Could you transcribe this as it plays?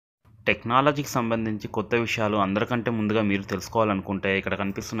టెక్నాలజీకి సంబంధించి కొత్త విషయాలు అందరికంటే ముందుగా మీరు తెలుసుకోవాలనుకుంటే ఇక్కడ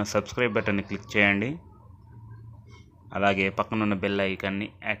కనిపిస్తున్న సబ్స్క్రైబ్ బటన్ని క్లిక్ చేయండి. అలాగే పక్కనున్న బెల్ ఐకాన్ని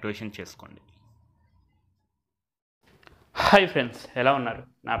యాక్టివేషన్ చేసుకోండి. హాయ్ ఫ్రెండ్స్, ఎలా ఉన్నారు?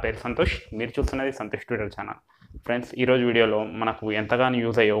 నా పేరు సంతోష్. మీరు చూస్తున్నది సంతోష్ ట్యూటర్ ఛానల్. ఫ్రెండ్స్, ఈరోజు వీడియోలో మనకు ఎంతగానో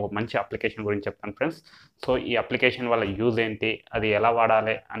యూజ్ అయ్యే ఒక మంచి అప్లికేషన్ గురించి చెప్తాను ఫ్రెండ్స్. సో ఈ అప్లికేషన్ వల్ల యూజ్ ఏంటి, అది ఎలా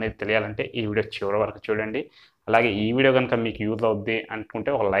వాడాలి అనేది తెలియాలంటే ఈ వీడియో చివరి వరకు చూడండి. అలాగే ఈ వీడియో కనుక మీకు యూజ్ అవుద్ది అనుకుంటే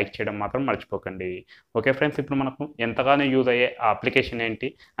ఒక లైక్ చేయడం మాత్రం మర్చిపోకండి. ఓకే ఫ్రెండ్స్, ఇప్పుడు మనకు ఎంతగానో యూజ్ అయ్యే ఆ అప్లికేషన్ ఏంటి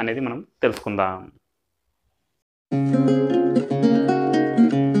అనేది మనం తెలుసుకుందాం.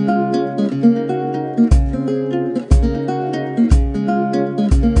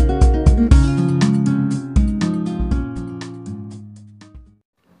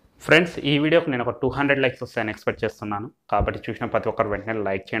 ఫ్రెండ్స్, ఈ వీడియోకి నేను ఒక 200 లైక్స్ వస్తాయని ఎక్స్పెక్ట్ చేస్తున్నాను. కాబట్టి చూసిన ప్రతి ఒక్కరు వెంటనే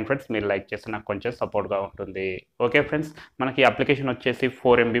లైక్ చేయండి ఫ్రెండ్స్. మీరు లైక్ చేస్తే నాకు కొంచెం సపోర్ట్గా ఉంటుంది. ఓకే ఫ్రెండ్స్, మనకి అప్లికేషన్ వచ్చేసి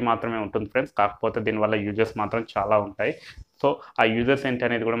 4 MB మాత్రమే ఉంటుంది ఫ్రెండ్స్. కాకపోతే దీనివల్ల యూజెస్ మాత్రం చాలా ఉంటాయి. సో ఆ యూజెస్ ఏంటి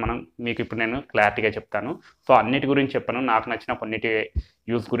అనేది కూడా మీకు ఇప్పుడు నేను క్లారిటీగా చెప్తాను. సో అన్నిటి గురించి చెప్పాను, నాకు నచ్చిన కొన్నిటి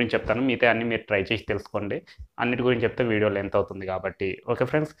యూజ్ గురించి చెప్తాను. మిగతా అన్ని మీరు ట్రై చేసి తెలుసుకోండి. అన్నిటి గురించి చెప్తే వీడియో లెంత్ అవుతుంది కాబట్టి. ఓకే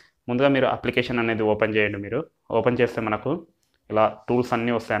ఫ్రెండ్స్, ముందుగా మీరు అప్లికేషన్ అనేది ఓపెన్ చేయండి. మీరు ఓపెన్ చేస్తే మనకు ఇలా టూల్స్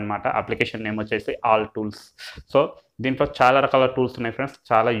అన్నీ వస్తాయన్నమాట. అప్లికేషన్ నేమ్ వచ్చేసి ఆల్ టూల్స్. సో దీంట్లో చాలా రకాల టూల్స్ ఉన్నాయి ఫ్రెండ్స్.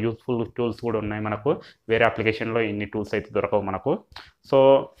 చాలా యూస్ఫుల్ టూల్స్ కూడా ఉన్నాయి మనకు. వేరే అప్లికేషన్లో ఇన్ని టూల్స్ అయితే దొరకవు మనకు. సో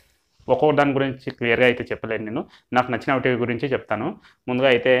ఒక్కొక్క దాని గురించి క్లియర్గా అయితే చెప్పలేను నేను. నాకు నచ్చిన వాటి గురించి చెప్తాను. ముందుగా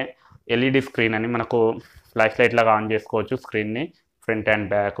అయితే ఎల్ఈడి స్క్రీన్ అని మనకు ఫ్లాష్ లైట్ లాగా ఆన్ చేసుకోవచ్చు. స్క్రీన్ని front and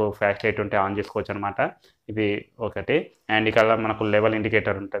back flash light ఉంటే ఆన్ చేసుకోవచ్చు అనమాట. ఇది ఒకటి. అండ్ ఇక్కడ మనకు లెవెల్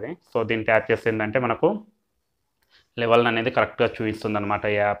ఇండికేటర్ ఉంటుంది. సో దీన్ని ట్యాప్ చేస్తే ఏంటంటే మనకు లెవెల్ అనేది కరెక్ట్గా చూపిస్తుంది అనమాట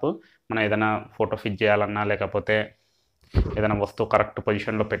ఈ యాప్. మనం ఏదైనా ఫోటో ఫిట్ చేయాలన్నా లేకపోతే ఏదైనా వస్తువు కరెక్ట్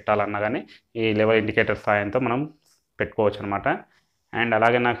పొజిషన్లో పెట్టాలన్నా కానీ ఈ లెవెల్ ఇండికేటర్ సాయంతో మనం పెట్టుకోవచ్చు అనమాట. అండ్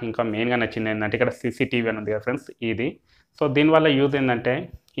అలాగే నాకు ఇంకా మెయిన్గా నచ్చింది ఏంటంటే ఇక్కడ సీసీటీవీ అని ఉంది కదా ఫ్రెండ్స్, ఇది. సో దీనివల్ల యూజ్ ఏంటంటే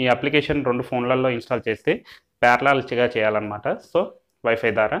ఈ అప్లికేషన్ 2 ఫోన్లలో ఇన్స్టాల్ చేస్తే ప్యారలల్గా చేయాలన్నమాట. సో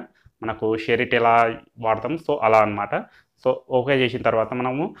వైఫై ద్వారా మనకు షేర్ ఇట్ ఎలా వాడతాం సో అలా అనమాట. సో ఓకే చేసిన తర్వాత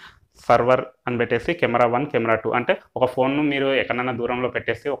మనము సర్వర్ అని పెట్టేసి కెమెరా 1 కెమెరా 2 అంటే ఒక ఫోన్ను మీరు ఎక్కడైనా దూరంలో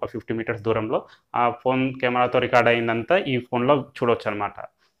పెట్టేసి ఒక 50 మీటర్స్ దూరంలో ఆ ఫోన్ కెమెరాతో రికార్డ్ అయిందంతా ఈ ఫోన్లో చూడవచ్చు అనమాట.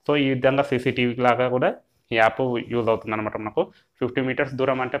 సో ఈ విధంగా సీసీటీవీ లాగా కూడా ఈ యాప్ యూజ్ అవుతుంది అనమాట. మనకు 50 మీటర్స్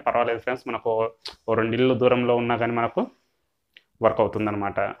దూరం అంటే పర్వాలేదు ఫ్రెండ్స్, మనకు 2 ఇళ్ళు దూరంలో ఉన్నా కానీ మనకు వర్క్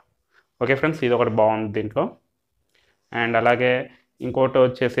అవుతుందన్నమాట. ఓకే ఫ్రెండ్స్, ఇది ఒకటి బాగుంది దీంట్లో. అండ్ అలాగే ఇంకోటి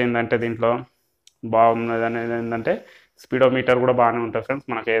వచ్చేసి ఏంటంటే దీంట్లో బాగున్నది అనేది ఏంటంటే స్పీడోమీటర్ కూడా బాగానే ఉంటుంది ఫ్రెండ్స్.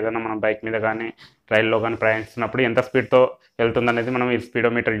 మనకి ఏదైనా మనం బైక్ మీద కానీ రైల్లో కానీ ప్రయాణిస్తున్నప్పుడు ఎంత స్పీడ్తో వెళ్తుందనేది మనం ఈ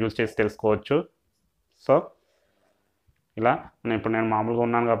స్పీడోమీటర్ యూజ్ చేసి తెలుసుకోవచ్చు. సో ఇలా ఇప్పుడు నేను మామూలుగా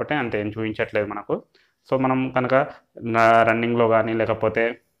ఉన్నాను కాబట్టి అంత ఏం చూపించట్లేదు మనకు. సో మనం కనుక రన్నింగ్లో కానీ లేకపోతే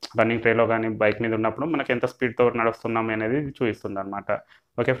రన్నింగ్ ట్రైలో కానీ బైక్ మీద ఉన్నప్పుడు మనకి ఎంత స్పీడ్తో నడుస్తున్నాం అనేది చూపిస్తుంది అనమాట.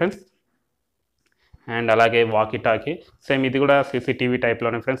 ఓకే ఫ్రెండ్స్, అండ్ అలాగే వాకీ టాకీ సేమ్ ఇది కూడా సీసీటీవీ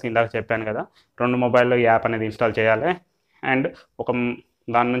టైప్లోనే ఫ్రెండ్స్. ఇందాక చెప్పాను కదా, 2 మొబైల్లో ఈ యాప్ అనేది ఇన్స్టాల్ చేయాలి. అండ్ ఒక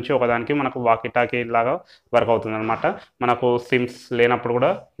దాని నుంచి ఒకదానికి మనకు వాకీ టాకీ లాగా వర్క్ అవుతుంది అనమాట. మనకు సిమ్స్ లేనప్పుడు కూడా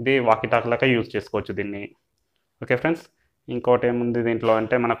ఇది వాకీ టాకీ లాగా యూజ్ చేసుకోవచ్చు దీన్ని. ఓకే ఫ్రెండ్స్, ఇంకోటి ఏముంది దీంట్లో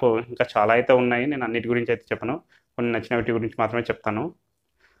అంటే మనకు ఇంకా చాలా అయితే ఉన్నాయి. నేను అన్నిటి గురించి అయితే చెప్పను, కొన్ని నచ్చిన వాటి గురించి మాత్రమే చెప్తాను.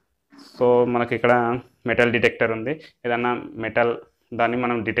 సో మనకి ఇక్కడ మెటల్ డిటెక్టర్ ఉంది. ఏదన్నా మెటల్ దాన్ని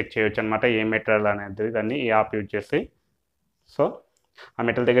మనం డిటెక్ట్ చేయొచ్చు అనమాట, ఏ మెటీరియల్ అనేది దాన్ని ఈ యాప్ యూజ్ చేసి. సో ఆ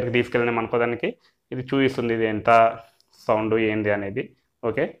మెటల్ దగ్గరికి తీసుకెళ్ళిన మనకో దానికి ఇది చూపిస్తుంది, ఇది ఎంత సౌండ్ ఏంది అనేది.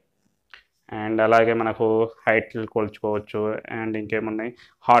 ఓకే, అండ్ అలాగే మనకు హైట్ కొలుచుకోవచ్చు. అండ్ ఇంకేమున్నాయి,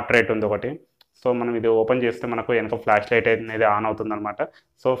 హార్ట్ రేట్ ఉంది ఒకటి. సో మనం ఇది ఓపెన్ చేస్తే మనకు వెనక ఫ్లాష్ లైట్ అనేది ఆన్ అవుతుంది అనమాట.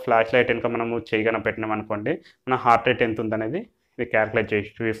 సో ఫ్లాష్ లైట్ వెనక మనము చేయగానే పెట్టినాం అనుకోండి, మన హార్ట్ రేట్ ఎంత ఉందనేది ఇది క్యాల్కులేట్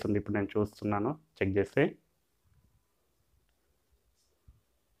చేసి చూపిస్తుంది. ఇప్పుడు నేను చూస్తున్నాను, చెక్ చేసి.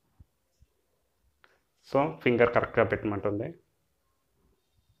 సో ఫింగర్ కరెక్ట్గా పెట్టమంటుంది.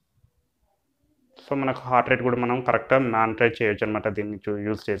 సో మనకు హార్ట్ రేట్ కూడా మనం కరెక్ట్గా మానిటర్ చేయొచ్చు అనమాట దీన్ని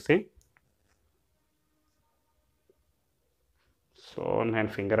యూజ్ చేసి. సో నేను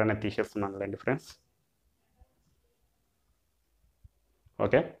ఫింగర్ అనేది తీసేస్తున్నాను లేండి ఫ్రెండ్స్.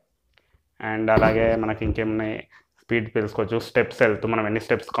 ఓకే, అండ్ అలాగే మనకి ఇంకేమున్నాయి, స్పీడ్ తెలుసుకోవచ్చు. స్టెప్స్ వెళ్తూ మనం ఎన్ని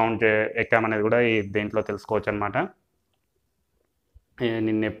స్టెప్స్ కౌంట్ ఎక్కామనేది కూడా ఈ దీంట్లో తెలుసుకోవచ్చు అనమాట.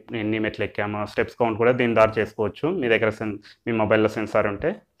 ఎన్ని మెట్లు ఎక్కామో స్టెప్స్ కౌంట్ కూడా దీని ద్వారా చేసుకోవచ్చు మీ దగ్గర మీ మొబైల్లో సెన్సార్ ఉంటే.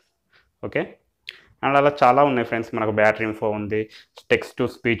 ఓకే, అండ్ అలా చాలా ఉన్నాయి ఫ్రెండ్స్. మనకు బ్యాటరీ ఇన్ఫో ఉంది, టెక్స్ట్ టు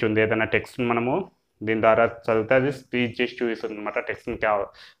స్పీచ్ ఉంది. ఏదైనా టెక్స్ట్ మనము దీని ద్వారా చదివితే అది స్పీచ్ చేసి చూపిస్తుంది అనమాట, టెక్స్ట్ని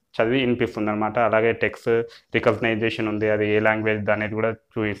చదివి వినిపిస్తుంది అనమాట. అలాగే టెక్స్ట్ రికగ్నైజేషన్ ఉంది, అది ఏ లాంగ్వేజ్ అనేది కూడా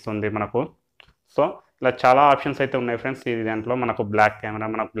చూపిస్తుంది మనకు. సో ఇలా చాలా ఆప్షన్స్ అయితే ఉన్నాయి ఫ్రెండ్స్. ఈ దాంట్లో మనకు బ్లాక్ కెమెరా,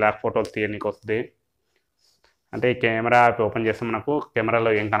 మనకు బ్లాక్ ఫోటోస్ తీయడానికి వస్తుంది. అంటే ఈ కెమెరా యాప్ ఓపెన్ చేస్తే మనకు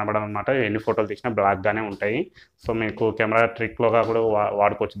కెమెరాలో ఏం కనబడదు అనమాట. ఎన్ని ఫోటోలు తీసినా బ్లాక్గానే ఉంటాయి. సో మీకు కెమెరా ట్రిక్లోగా కూడా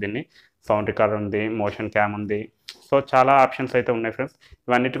వాడుకోవచ్చు దీన్ని. సౌండ్ రికార్డర్ ఉంది, మోషన్ క్యామ్ ఉంది. సో చాలా ఆప్షన్స్ అయితే ఉన్నాయి ఫ్రెండ్స్.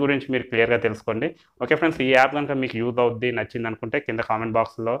 ఇవన్నిటి గురించి మీరు క్లియర్గా తెలుసుకోండి. ఓకే ఫ్రెండ్స్, ఈ యాప్ కనుక మీకు యూజ్ అవుద్ది, నచ్చింది అనుకుంటే కింద కామెంట్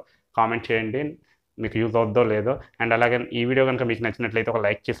బాక్స్లో కామెంట్ చేయండి మీకు యూజ్ అవుద్దో లేదో. అండ్ అలాగే ఈ వీడియో కనుక మీకు నచ్చినట్లయితే ఒక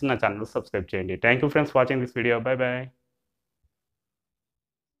లైక్ చేసి నా ఛానల్ సబ్స్క్రైబ్ చేయండి. Thank you friends watching this video. Bye bye.